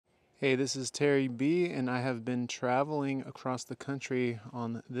Hey, this is Terry B, and I have been traveling across the country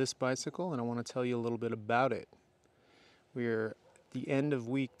on this bicycle, and I want to tell you a little bit about it. We're at the end of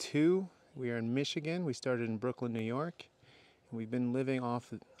week 2. We are in Michigan. We started in Brooklyn, New York, and we've been living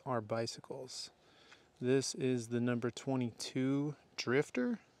off our bicycles. This is the number 22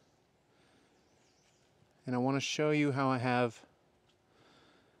 Drifter, and I want to show you how I have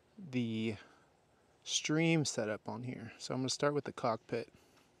the stream set up on here. So I'm going to start with the cockpit.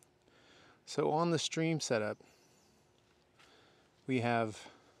 So on the stream setup, we have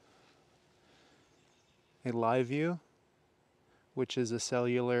a live view, which is a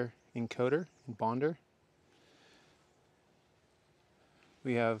cellular encoder and bonder.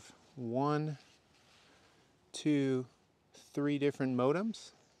 We have 1, 2, 3 different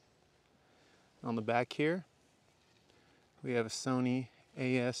modems. On the back here, we have a Sony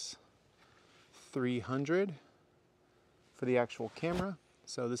AS300 for the actual camera.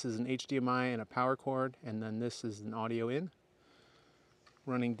 So this is an HDMI and a power cord, and then this is an audio in.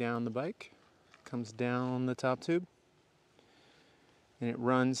 Running down the bike, comes down the top tube, and it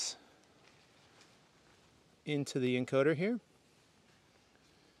runs into the encoder here.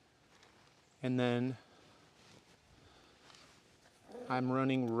 And then I'm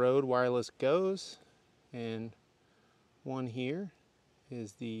running Rode Wireless Go's, and one here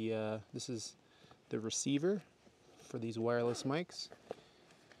is this is the receiver for these wireless mics.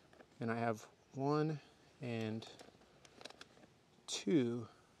 And I have 1 and 2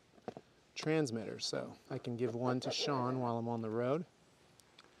 transmitters, so I can give one to Sean while I'm on the road.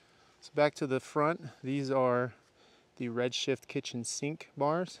 So back to the front, these are the Redshift kitchen sink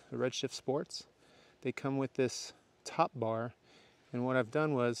bars, the Redshift Sports. They come with this top bar, and what I've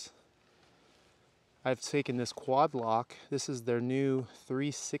done was I've taken this quad lock. This is their new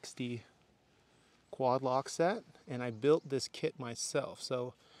 360 quad lock set, and I built this kit myself.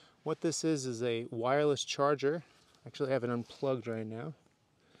 So what this is a wireless charger. Actually, I have it unplugged right now.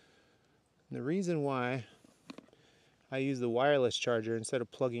 And the reason why I use the wireless charger instead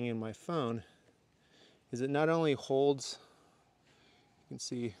of plugging in my phone is it not only holds, you can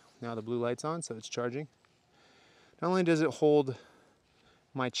see now the blue light's on, so it's charging. Not only does it hold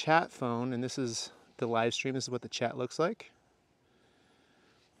my chat phone, and this is the live stream, this is what the chat looks like.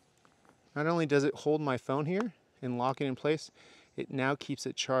 Not only does it hold my phone here and lock it in place, it now keeps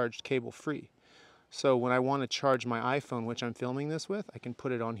it charged cable free. So when I want to charge my iPhone, which I'm filming this with, I can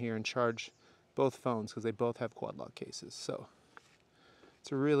put it on here and charge both phones because they both have quad lock cases. So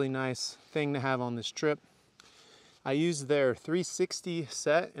it's a really nice thing to have on this trip. I used their 360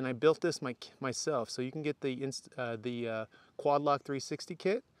 set, and I built this myself. So you can get the quad lock 360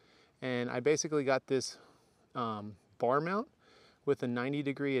 kit, and I basically got this bar mount with a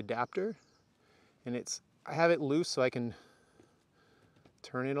 90-degree adapter, and I have it loose so I can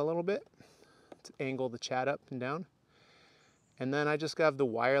turn it a little bit to angle the chat up and down. And then I just got the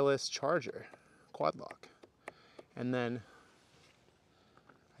wireless charger, quad lock. And then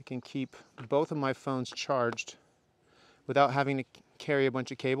I can keep both of my phones charged without having to carry a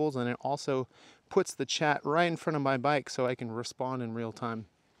bunch of cables. And it also puts the chat right in front of my bike so I can respond in real time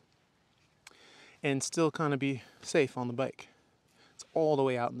and still kind of be safe on the bike. It's all the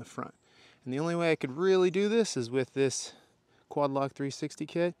way out in the front. And the only way I could really do this is with this quad lock 360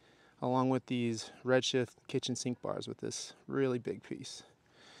 kit, along with these Redshift kitchen sink bars with this really big piece.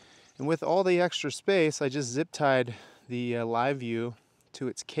 And with all the extra space, I just zip tied the live view to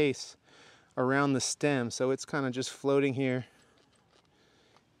its case around the stem, so it's kind of just floating here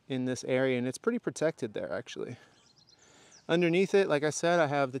in this area, and it's pretty protected there actually. Underneath it, like I said, I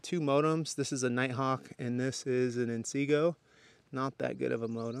have the 2 modems. This is a Nighthawk and this is an Inseego. Not that good of a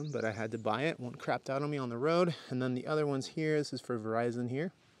modem, but I had to buy it. One crapped out on me on the road. And then the other one's here. This is for Verizon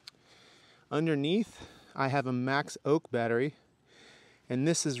here. Underneath, I have a Max Oak battery, and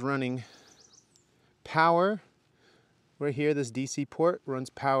this is running power. Right here, this DC port runs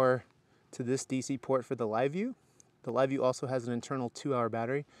power to this DC port for the live view. The live view also has an internal 2-hour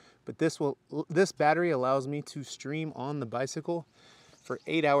battery, but this battery allows me to stream on the bicycle for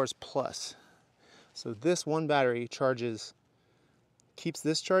 8 hours plus. So this one battery keeps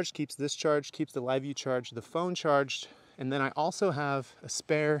this charged, keeps this charged, keeps the live view charged, the phone charged, and then I also have a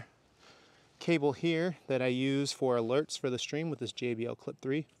spare cable here that I use for alerts for the stream with this JBL Clip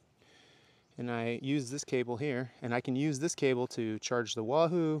 3. And I use this cable here, and I can use this cable to charge the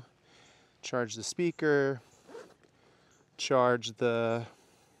Wahoo, charge the speaker, charge the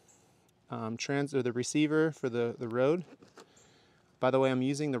the receiver for the Rode. By the way, I'm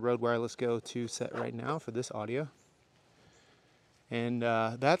using the Rode Wireless Go 2 set right now for this audio. And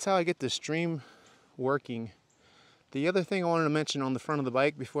that's how I get the stream working The other thing I wanted to mention on the front of the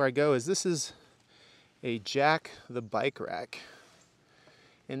bike before I go is this is a Jack the Bike Rack.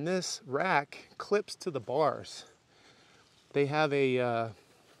 And this rack clips to the bars. They have they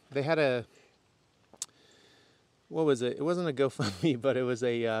had a, what was it? It wasn't a GoFundMe, but it was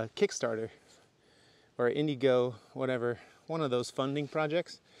a Kickstarter or Indiego, whatever, one of those funding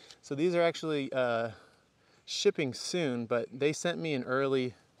projects. So these are actually shipping soon, but they sent me an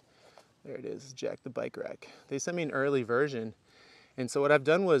early, there it is, Jack the Bike Rack. They sent me an early version. And so what I've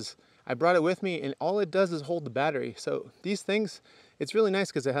done was I brought it with me, and all it does is hold the battery. So these things, it's really nice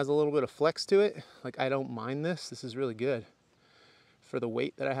because it has a little bit of flex to it. Like, I don't mind this. This is really good for the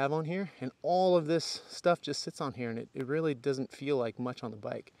weight that I have on here. And all of this stuff just sits on here, and it really doesn't feel like much on the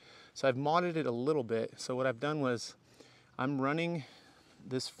bike. So I've modded it a little bit. So what I've done was I'm running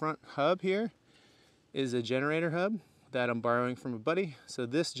this front hub here is a generator hub that I'm borrowing from a buddy. So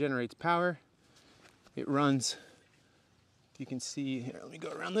this generates power. It runs, if you can see here, let me go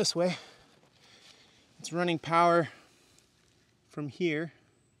around this way. It's running power from here,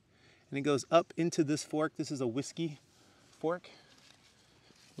 and it goes up into this fork. This is a whiskey fork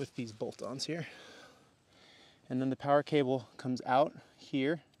with these bolt-ons here. And then the power cable comes out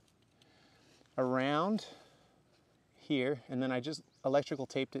here, around here, and then I just electrical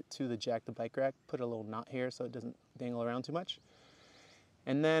taped it to the Jack the Bike Rack, put a little knot here so it doesn't dangle around too much.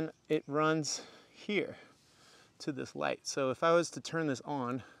 And then it runs here to this light. So if I was to turn this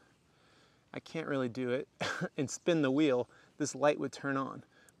on, I can't really do it, and spin the wheel, this light would turn on.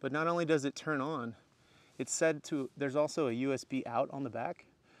 But not only does it turn on, it's said to, there's also a USB out on the back.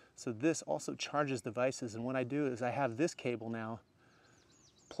 So this also charges devices, and what I do is I have this cable now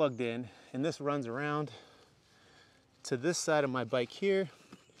plugged in, and this runs around to this side of my bike here,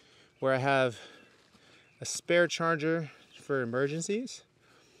 where I have a spare charger for emergencies.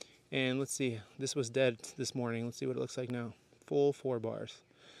 And let's see, this was dead this morning. Let's see what it looks like now. Full 4 bars.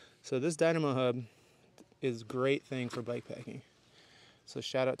 So this dynamo hub is a great thing for bike packing. So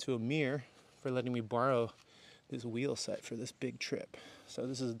shout out to Amir for letting me borrow this wheel set for this big trip. So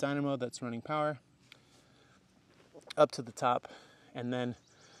this is a dynamo that's running power up to the top. And then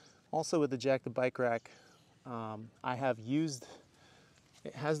also with the Jack the Bike Rack, I have used,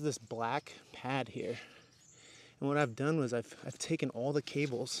 it has this black pad here. And what I've done was I've taken all the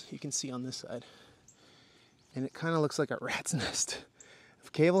cables you can see on this side, and it kind of looks like a rat's nest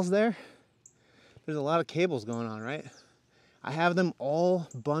of cables there. There's a lot of cables going on, right? I have them all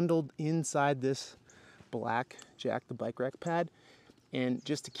bundled inside this black Jack the Bike Rack pad, and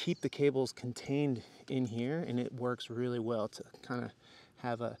just to keep the cables contained in here, and it works really well to kind of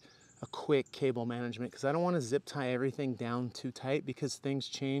have a quick cable management, because I don't want to zip tie everything down too tight because things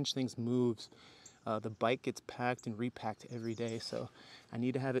change, things move. The bike gets packed and repacked every day, so I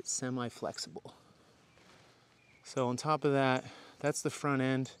need to have it semi-flexible. So on top of that, that's the front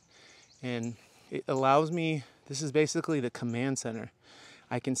end, and it allows me, this is basically the command center.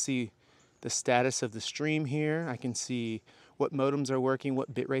 I can see the status of the stream here. I can see what modems are working,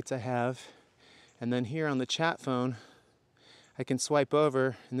 what bit rates I have. And then here on the chat phone, I can swipe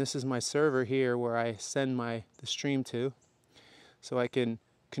over, and this is my server here where I send the stream to. So I can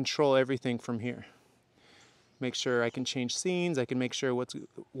control everything from here. Make sure I can change scenes. I can make sure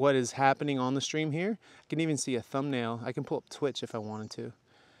what is happening on the stream here. I can even see a thumbnail. I can pull up Twitch if I wanted to.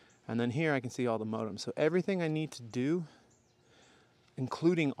 And then here I can see all the modems. So everything I need to do,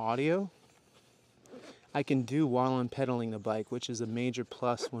 including audio, I can do while I'm pedaling the bike, which is a major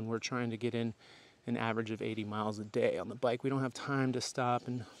plus when we're trying to get in an average of 80 miles a day on the bike. We don't have time to stop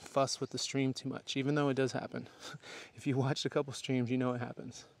and fuss with the stream too much, even though it does happen. If you watched a couple streams, you know it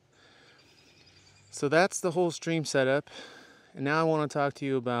happens. So that's the whole stream setup. And now I want to talk to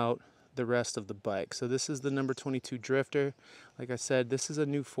you about the rest of the bike. So this is the number 22 Drifter. Like I said, this is a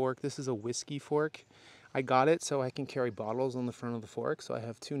new fork. This is a whiskey fork. I got it so I can carry bottles on the front of the fork. So I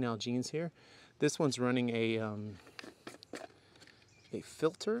have 2 Nalgene's here. This one's running a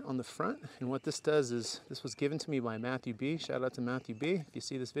filter on the front, and what this does is, this was given to me by Matthew B. Shout out to Matthew B. if you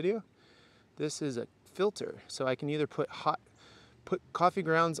see this video. This is a filter, so I can either put coffee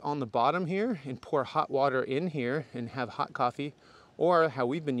grounds on the bottom here and pour hot water in here and have hot coffee, or how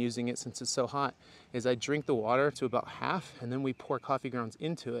we've been using it since it's so hot is I drink the water to about half, and then we pour coffee grounds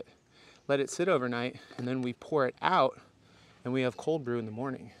into it, let it sit overnight, and then we pour it out, and we have cold brew in the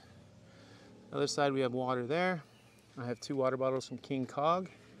morning. Other side, we have water there. I have 2 water bottles from King Cog.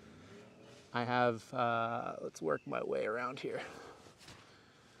 I have, let's work my way around here.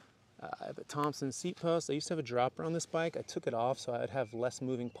 I have a Thompson seat post. I used to have a dropper on this bike. I took it off so I'd have less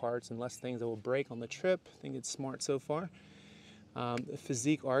moving parts and less things that will break on the trip. I think it's smart so far. The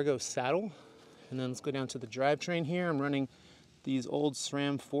Physique Argo saddle. And then let's go down to the drivetrain here. I'm running these old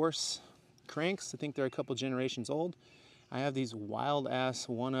SRAM Force cranks. I think they're a couple generations old. I have these wild ass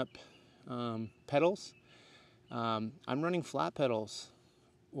 1-up pedals. I'm running flat pedals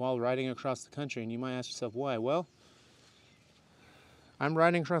while riding across the country, and you might ask yourself why. Well, I'm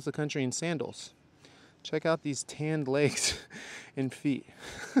riding across the country in sandals. Check out these tanned legs and feet.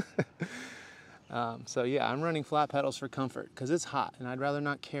 So yeah, I'm running flat pedals for comfort because it's hot and I'd rather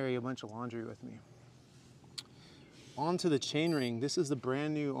not carry a bunch of laundry with me. Onto the chainring. This is the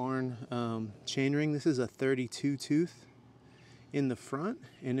brand new Orin chainring. This is a 32 tooth in the front,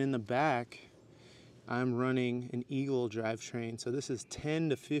 and in the back I'm running an Eagle drivetrain. So this is 10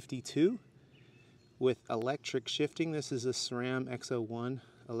 to 52 with electric shifting. This is a SRAM X01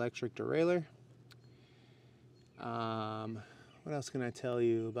 electric derailleur. What else can I tell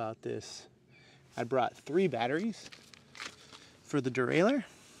you about this? I brought 3 batteries for the derailleur.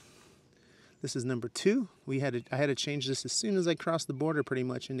 This is number 2. I had to change this as soon as I crossed the border pretty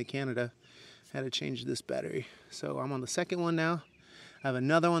much into Canada. I had to change this battery. So I'm on the second one now. I have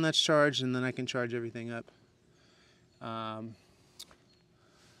another one that's charged, and then I can charge everything up. Now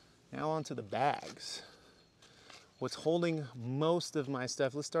onto the bags. What's holding most of my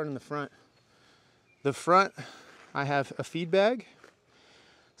stuff, let's start in the front. The front, I have a feed bag,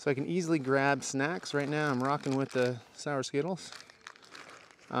 so I can easily grab snacks. Right now I'm rocking with the Sour Skittles.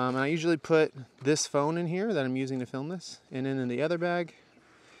 And I usually put this phone in here that I'm using to film this. And then in the other bag,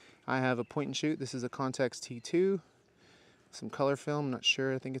 I have a point and shoot. This is a Contax T2. Some color film, I'm not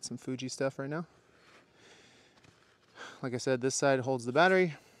sure. I think it's some Fuji stuff right now. Like I said, this side holds the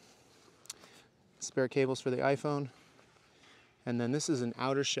battery. Spare cables for the iPhone. And then this is an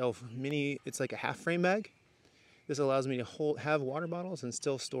outer shelf mini, it's like a half frame bag. This allows me to have water bottles and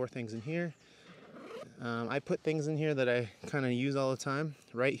still store things in here. I put things in here that I kind of use all the time.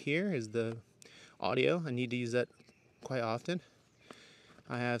 Right here is the audio. I need to use that quite often.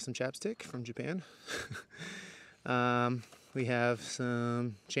 I have some chapstick from Japan. We have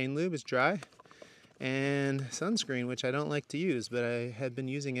some chain lube, it's dry, and sunscreen, which I don't like to use, but I have been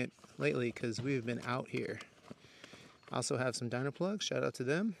using it lately because we've been out here. I also have some Dynaplugs, shout out to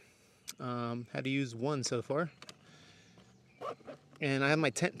them. Had to use one so far. And I have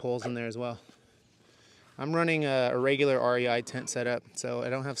my tent poles in there as well. I'm running a regular REI tent setup, so I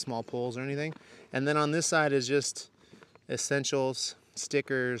don't have small poles or anything. And then on this side is just essentials,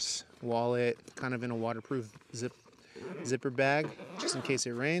 stickers, wallet, kind of in a waterproof zipper bag, just in case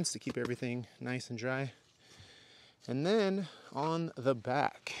it rains, to keep everything nice and dry. And then on the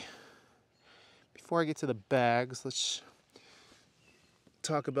back, before I get to the bags, let's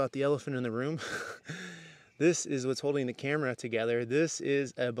talk about the elephant in the room. This is what's holding the camera together. This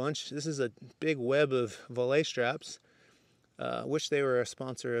is a big web of Volet straps. Wish they were a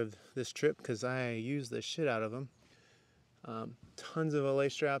sponsor of this trip because I use the shit out of them. Tons of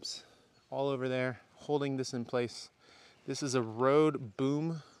Volet straps all over there holding this in place. This is a Rode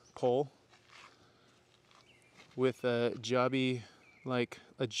boom pole with a Joby like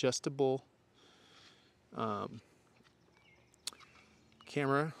adjustable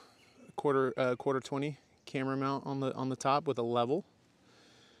camera, quarter 20 camera mount on the top with a level.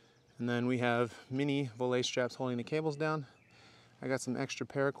 And then we have mini Volet straps holding the cables down. I got some extra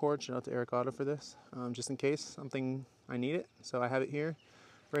paracord, shout out to Eric Otto for this, just in case something I need it. So I have it here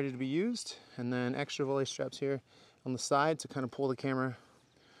ready to be used. And then extra Volet straps here on the side to kind of pull the camera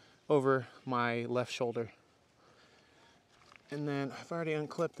over my left shoulder. And then I've already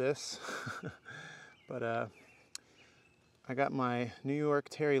unclipped this, but I got my New York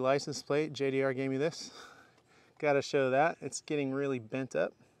Terry license plate. JDR gave me this. Gotta show that. It's getting really bent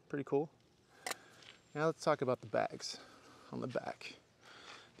up. Pretty cool. Now let's talk about the bags on the back.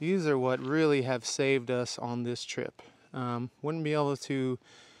 These are what really have saved us on this trip. Wouldn't be able to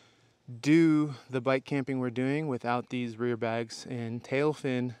do the bike camping we're doing without these rear bags, and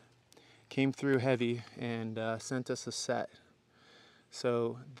Tailfin came through heavy and sent us a set.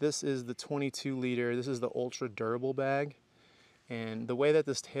 So this is the 22 liter, this is the ultra durable bag, and the way that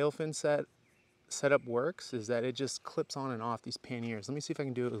this Tailfin setup works is that it just clips on and off these panniers. Let me see if I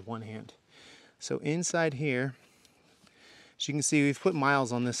can do it with one hand. So inside here, as you can see, we've put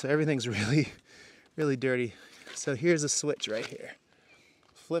miles on this, so everything's really dirty. So here's a switch right here.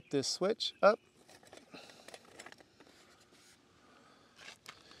 Flip this switch up,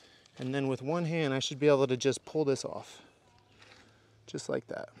 and then with one hand I should be able to just pull this off, just like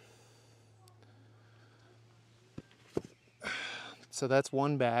that. So that's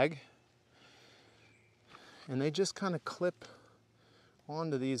one bag, and they just kind of clip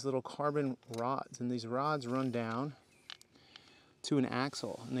onto these little carbon rods, and these rods run down to an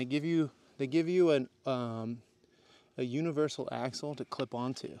axle, and they give you They give you a universal axle to clip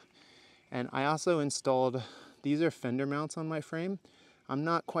onto. And I also installed, these are fender mounts on my frame. I'm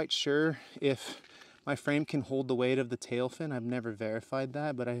not quite sure if my frame can hold the weight of the tail fin. I've never verified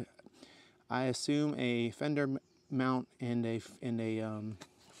that, but I assume a fender mount and a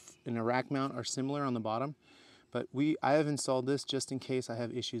rack mount are similar on the bottom. But I have installed this just in case I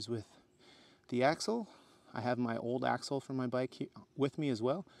have issues with the axle. I have my old axle from my bike with me as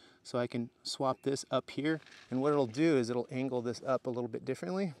well, so I can swap this up here, and what it'll do is it'll angle this up a little bit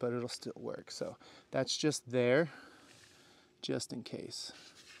differently, but it'll still work. So that's just there, just in case.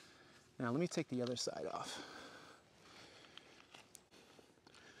 Now let me take the other side off.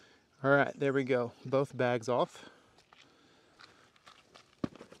 All right, there we go, both bags off.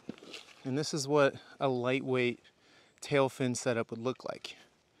 And this is what a lightweight tail fin setup would look like.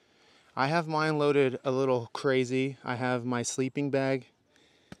 I have mine loaded a little crazy. I have my sleeping bag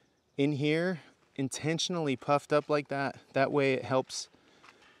in here intentionally puffed up like that. That way it helps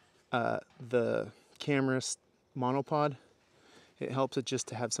the camera's monopod. It helps it just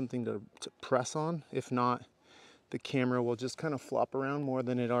to have something to press on. If not, the camera will just kind of flop around more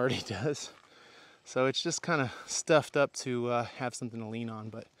than it already does. So it's just kind of stuffed up to have something to lean on.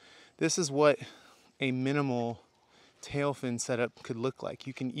 But this is what a minimal tail fin setup could look like.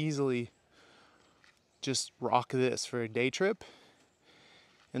 You can easily just rock this for a day trip.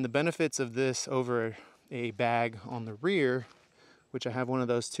 And the benefits of this over a bag on the rear, which I have one of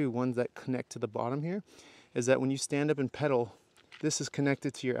those too, ones that connect to the bottom here, is that when you stand up and pedal, this is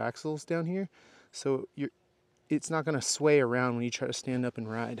connected to your axles down here. So it's not going to sway around when you try to stand up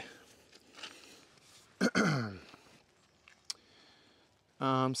and ride.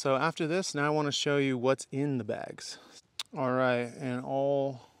 So after this, now I want to show you what's in the bags. All right, and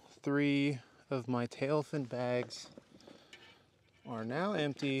all 3 of my tail fin bags are now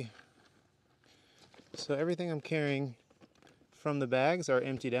empty. So everything I'm carrying from the bags are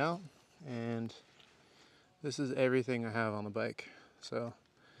emptied out, and this is everything I have on the bike. So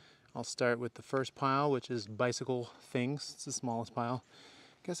I'll start with the first pile, which is bicycle things. It's the smallest pile.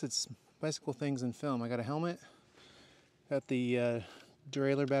 I guess it's bicycle things and film. I got a helmet, got the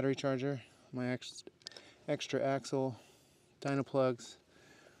derailleur battery charger, my extra axle, dyno plugs,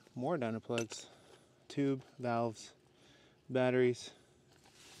 more dyno plugs, tube, valves, batteries,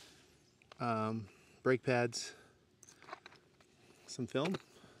 brake pads, some film,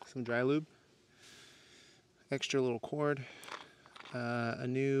 some dry lube, extra little cord, a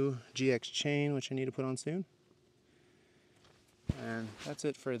new GX chain which I need to put on soon, and that's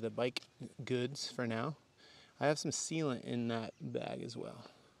it for the bike goods for now. I have some sealant in that bag as well.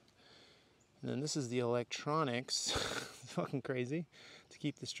 And then this is the electronics. It's fucking crazy to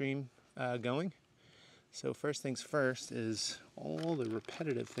keep the stream going. So first things first is all the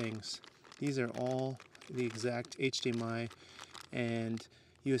repetitive things. These are all the exact HDMI and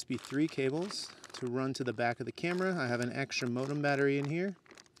USB 3 cables to run to the back of the camera. I have an extra modem battery in here,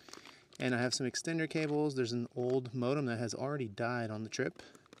 and I have some extender cables. There's an old modem that has already died on the trip,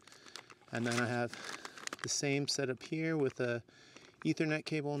 and then I have the same setup here with a Ethernet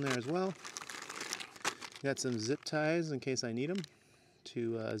cable in there as well. Got some zip ties in case I need them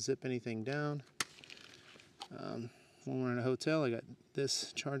to zip anything down. When we're in a hotel, I got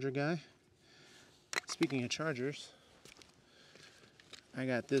this charger guy. Speaking of chargers, I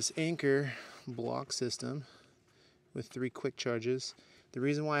got this Anker block system with 3 quick charges. The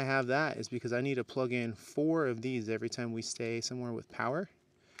reason why I have that is because I need to plug in 4 of these every time we stay somewhere with power,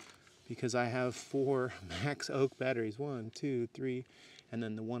 because I have 4 Max Oak batteries, 1, 2, 3, and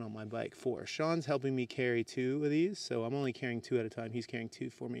then the one on my bike, 4. Sean's helping me carry 2 of these, so I'm only carrying 2 at a time. He's carrying 2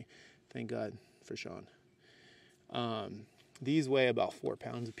 for me. Thank God for Sean. These weigh about 4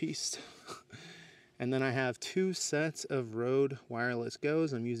 pounds a piece. And then I have 2 sets of Rode wireless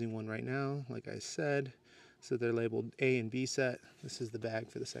Go's. I'm using one right now, like I said. So they're labeled A and B set. This is the bag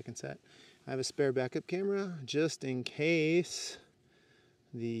for the second set. I have a spare backup camera just in case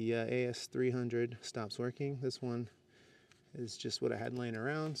the AS300 stops working. This one is just what I had laying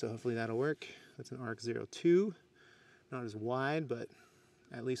around, so hopefully that'll work. That's an ARC-02. Not as wide, but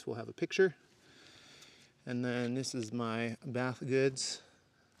at least we'll have a picture. And then this is my bath goods,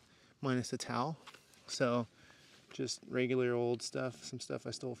 minus a towel. So just regular old stuff, some stuff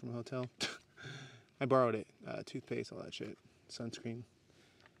I stole from a hotel. I borrowed it, toothpaste, all that shit, sunscreen,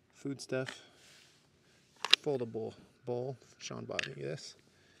 food stuff, foldable bowl, Sean bought me this,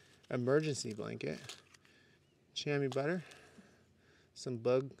 emergency blanket, chamois butter, some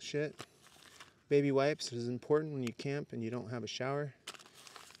bug shit, baby wipes. This is important when you camp and you don't have a shower,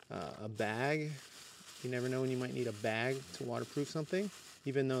 a bag. You never know when you might need a bag to waterproof something.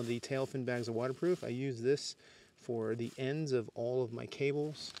 Even though the tail fin bags are waterproof, I use this for the ends of all of my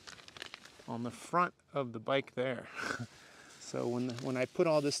cables on the front of the bike there. So when I put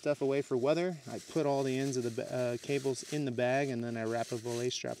all this stuff away for weather, I put all the ends of the cables in the bag, and then I wrap a belay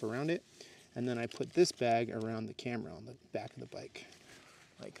strap around it, and then I put this bag around the camera on the back of the bike,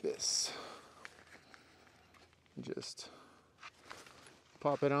 like this. Just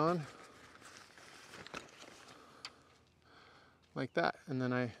pop it on, like that, and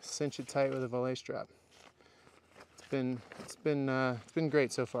then I cinch it tight with a belay strap. It's been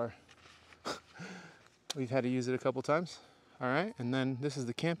great so far. We've had to use it a couple times. All right, and then this is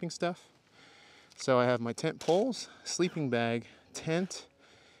the camping stuff. So I have my tent poles, sleeping bag, tent,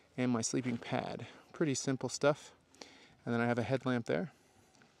 and my sleeping pad. Pretty simple stuff. And then I have a headlamp there.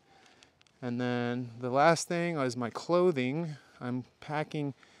 And then the last thing is my clothing. I'm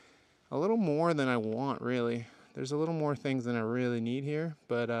packing a little more than I want, really. There's a little more things than I really need here,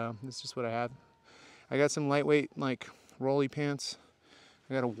 but this is just what I have. I got some lightweight, like, rolly pants.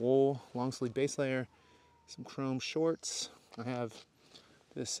 I got a wool long sleeve base layer, some chrome shorts. I have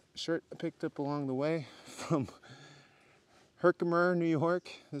this shirt I picked up along the way from Herkimer, New York.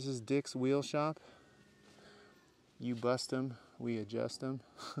 This is Dick's Wheel Shop. You bust them, we adjust them.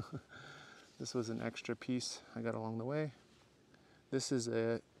 This was an extra piece I got along the way. This is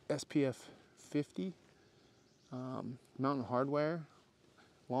a SPF 50 Mountain Hardwear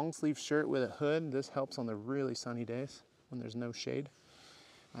long sleeve shirt with a hood. This helps on the really sunny days when there's no shade.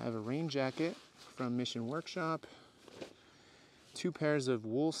 I have a rain jacket from Mission Workshop. 2 pairs of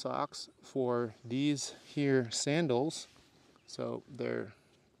wool socks for these here sandals. So they're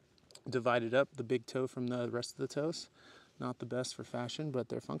divided up, the big toe from the rest of the toes. Not the best for fashion, but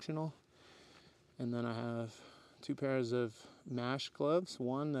they're functional. And then I have 2 pairs of mesh gloves.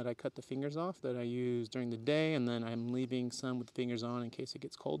 One that I cut the fingers off that I use during the day, and then I'm leaving some with the fingers on in case it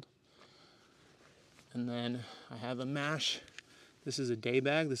gets cold. And then I have a mesh. This is a day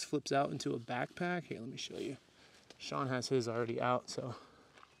bag. This flips out into a backpack. Here, let me show you. Sean has his already out, so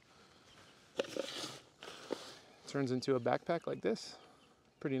it turns into a backpack like this.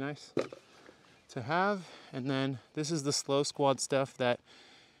 Pretty nice to have. And then this is the Slow Squad stuff that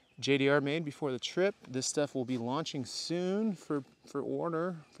JDR made before the trip. This stuff will be launching soon for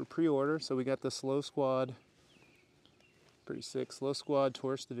pre-order. So we got the Slow Squad, pretty sick, Slow Squad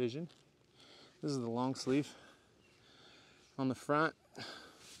Tourist Division. This is the long sleeve. On the front,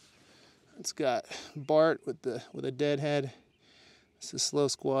 it's got Bart with a dead head. This is Slow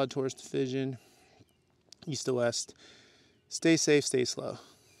Squad Tourist Division, east to west. Stay safe, stay slow.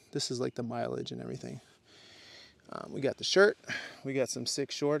 This is like the mileage and everything. We got the shirt. We got some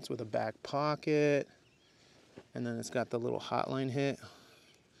sick shorts with a back pocket, and then it's got the little hotline hit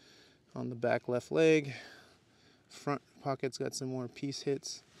on the back left leg. Front pocket's got some more piece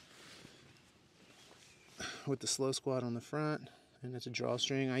hits with the Slow Squad on the front. And it's a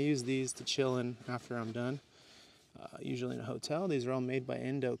drawstring. I use these to chill in after I'm done, usually in a hotel. These are all made by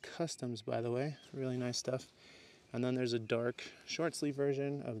Endo Customs, by the way. Really nice stuff. And then there's a dark short sleeve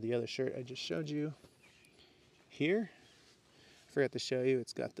version of the other shirt I just showed you here. I forgot to show you.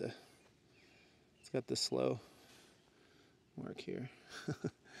 It's got the slow mark here.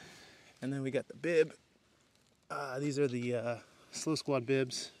 And then we got the bib. These are the Slow Squad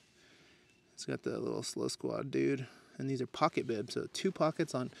bibs. It's got the little Slow Squad dude. And these are pocket bibs, so 2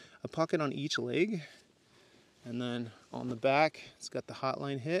 pockets on a pocket on each leg, and then on the back it's got the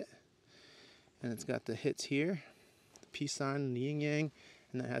hotline hit, and it's got the hits here, the peace sign and the yin yang,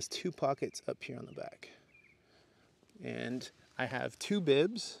 and it has 2 pockets up here on the back. And I have 2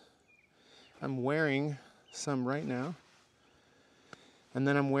 bibs. I'm wearing some right now, and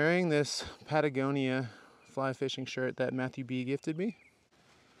then I'm wearing this Patagonia fly fishing shirt that Matthew B gifted me.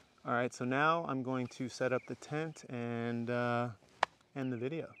 All right, so now I'm going to set up the tent and end the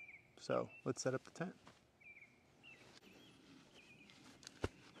video. So let's set up the tent.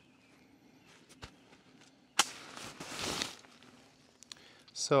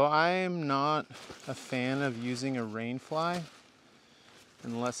 So I'm not a fan of using a rain fly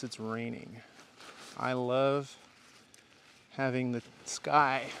unless it's raining. I love having the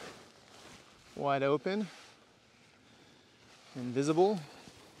sky wide open and visible.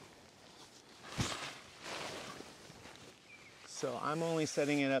 So I'm only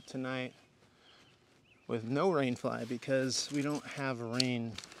setting it up tonight with no rain fly because we don't have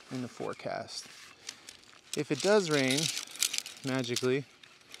rain in the forecast. If it does rain, magically,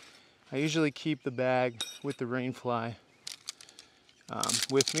 I usually keep the bag with the rain fly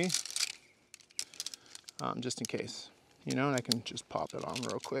with me, just in case, you know, and I can just pop it on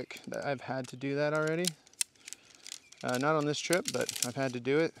real quick. I've had to do that already. Not on this trip, but I've had to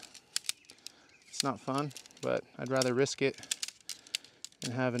do it. It's not fun, but I'd rather risk it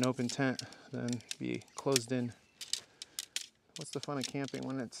and have an open tent than be closed in. What's the fun of camping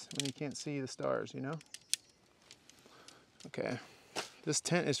when you can't see the stars, you know? Okay, this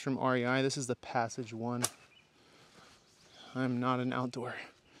tent is from REI. This is the Passage 1. I'm not an outdoor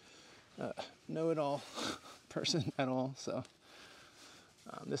know-it-all person at all, so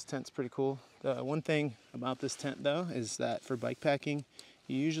this tent's pretty cool. The one thing about this tent though is that for bike packing,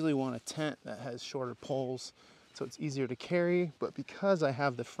 you usually want a tent that has shorter poles so it's easier to carry, but because I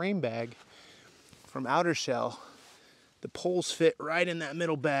have the frame bag from Outer Shell, the poles fit right in that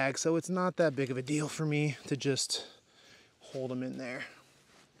middle bag, so it's not that big of a deal for me to just hold them in there.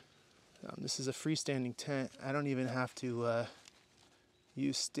 This is a freestanding tent. I don't even have to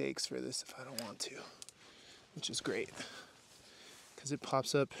use stakes for this if I don't want to, which is great because it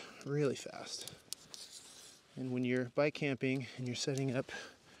pops up really fast. And when you're bike camping and you're setting up,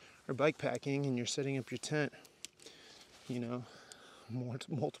 or bike packing and you're setting up your tent, you know,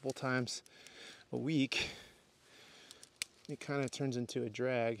 multiple times a week, it kind of turns into a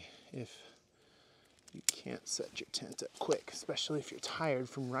drag if you can't set your tent up quick, especially if you're tired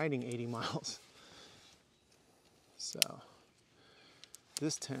from riding 80 miles. So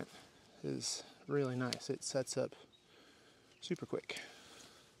this tent is really nice. It sets up super quick.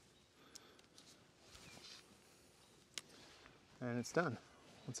 And it's done.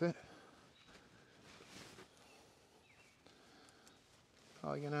 That's it.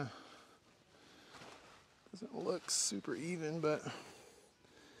 Probably doesn't look super even, but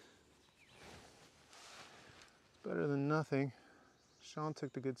better than nothing. Sean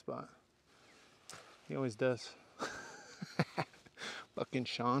took the good spot. He always does. Fucking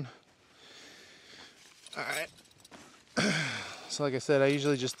Sean. Alright. So like I said, I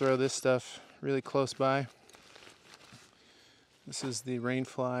usually just throw this stuff really close by. This is the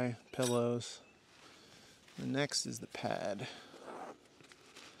Rainfly pillows. The next is the pad.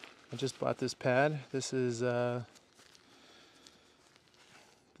 I just bought this pad. This is the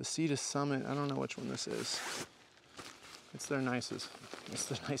Sea Summit. I don't know which one this is. It's their nicest. It's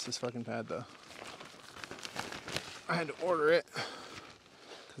the nicest fucking pad though. I had to order it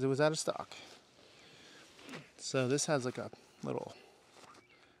because it was out of stock. So this has like a little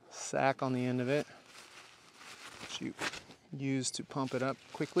sack on the end of it, which you use to pump it up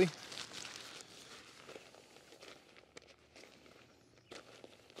quickly.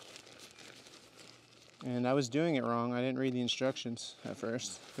 And I was doing it wrong. I didn't read the instructions at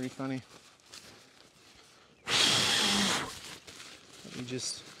first. Pretty funny. You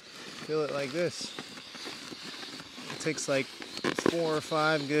just fill it like this. It takes like 4 or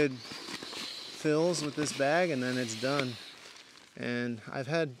 5 good fills with this bag and then it's done. And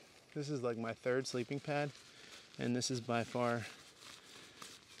this is like my 3rd sleeping pad, and this is by far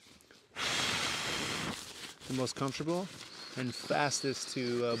the most comfortable and fastest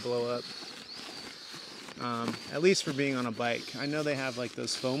to blow up. At least for being on a bike. I know they have like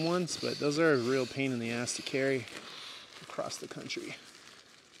those foam ones, but those are a real pain in the ass to carry across the country.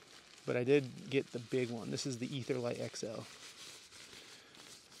 But I did get the big one. This is the Etherlite XL.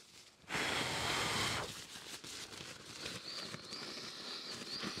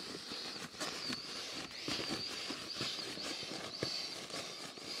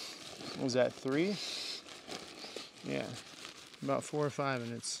 What was that, 3? Yeah, about 4 or 5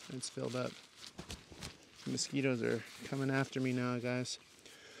 and it's filled up. The mosquitoes are coming after me now, guys.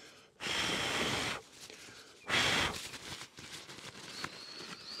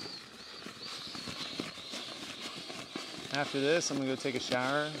 After this, I'm gonna go take a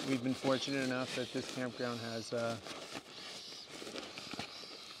shower. We've been fortunate enough that this campground has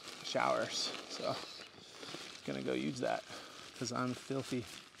showers, so I'm gonna go use that because I'm filthy.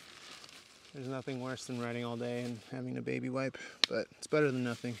 There's nothing worse than riding all day and having a baby wipe, but it's better than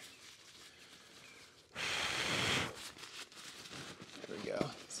nothing. There we go.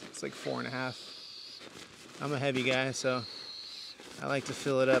 It's like 4.5. I'm a heavy guy, so I like to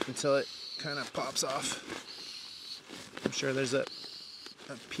fill it up until it kind of pops off. I'm sure there's a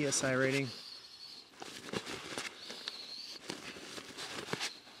PSI rating.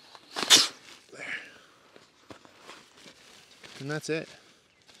 There. And that's it.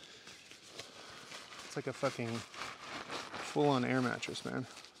 It's like a fucking full-on air mattress, man.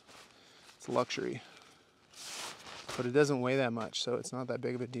 It's a luxury. But it doesn't weigh that much, so it's not that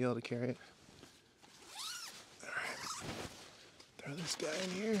big of a deal to carry it. Alright. Throw this guy in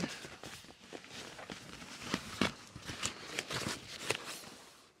here.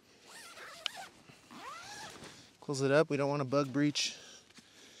 Close it up. We don't want a bug breach.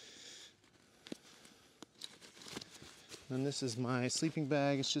 And this is my sleeping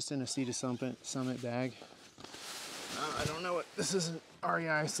bag. It's just in a Sea to Summit bag. I don't know what, this is an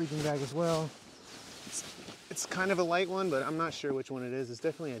REI sleeping bag as well. It's kind of a light one, but I'm not sure which one it is. It's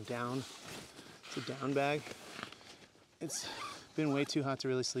definitely it's a down bag. It's been way too hot to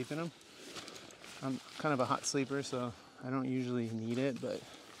really sleep in them. I'm kind of a hot sleeper, so I don't usually need it, but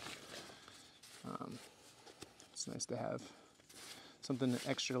it's nice to have something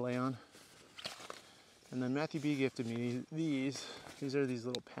extra to lay on. And then Matthew B gifted me these. These are these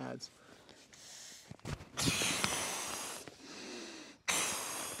little pads.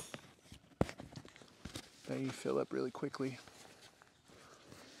 That you fill up really quickly.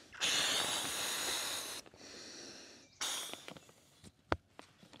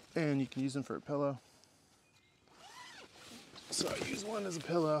 And you can use them for a pillow. So I use one as a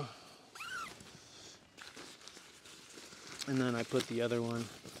pillow. And then I put the other one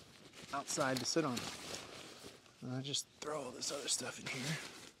outside to sit on. And I just throw all this other stuff in here.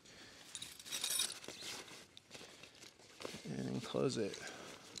 And close it.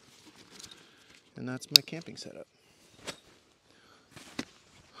 And that's my camping setup.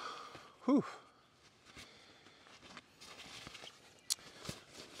 Whew.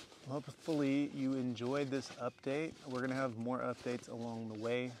 Hopefully you enjoyed this update. We're going to have more updates along the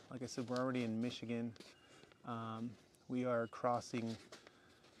way. Like I said, we're already in Michigan. We are crossing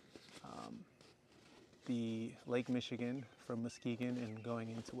the Lake Michigan from Muskegon and going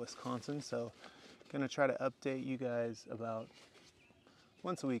into Wisconsin. So going to try to update you guys about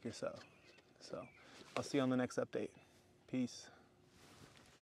once a week or so. So I'll see you on the next update. Peace.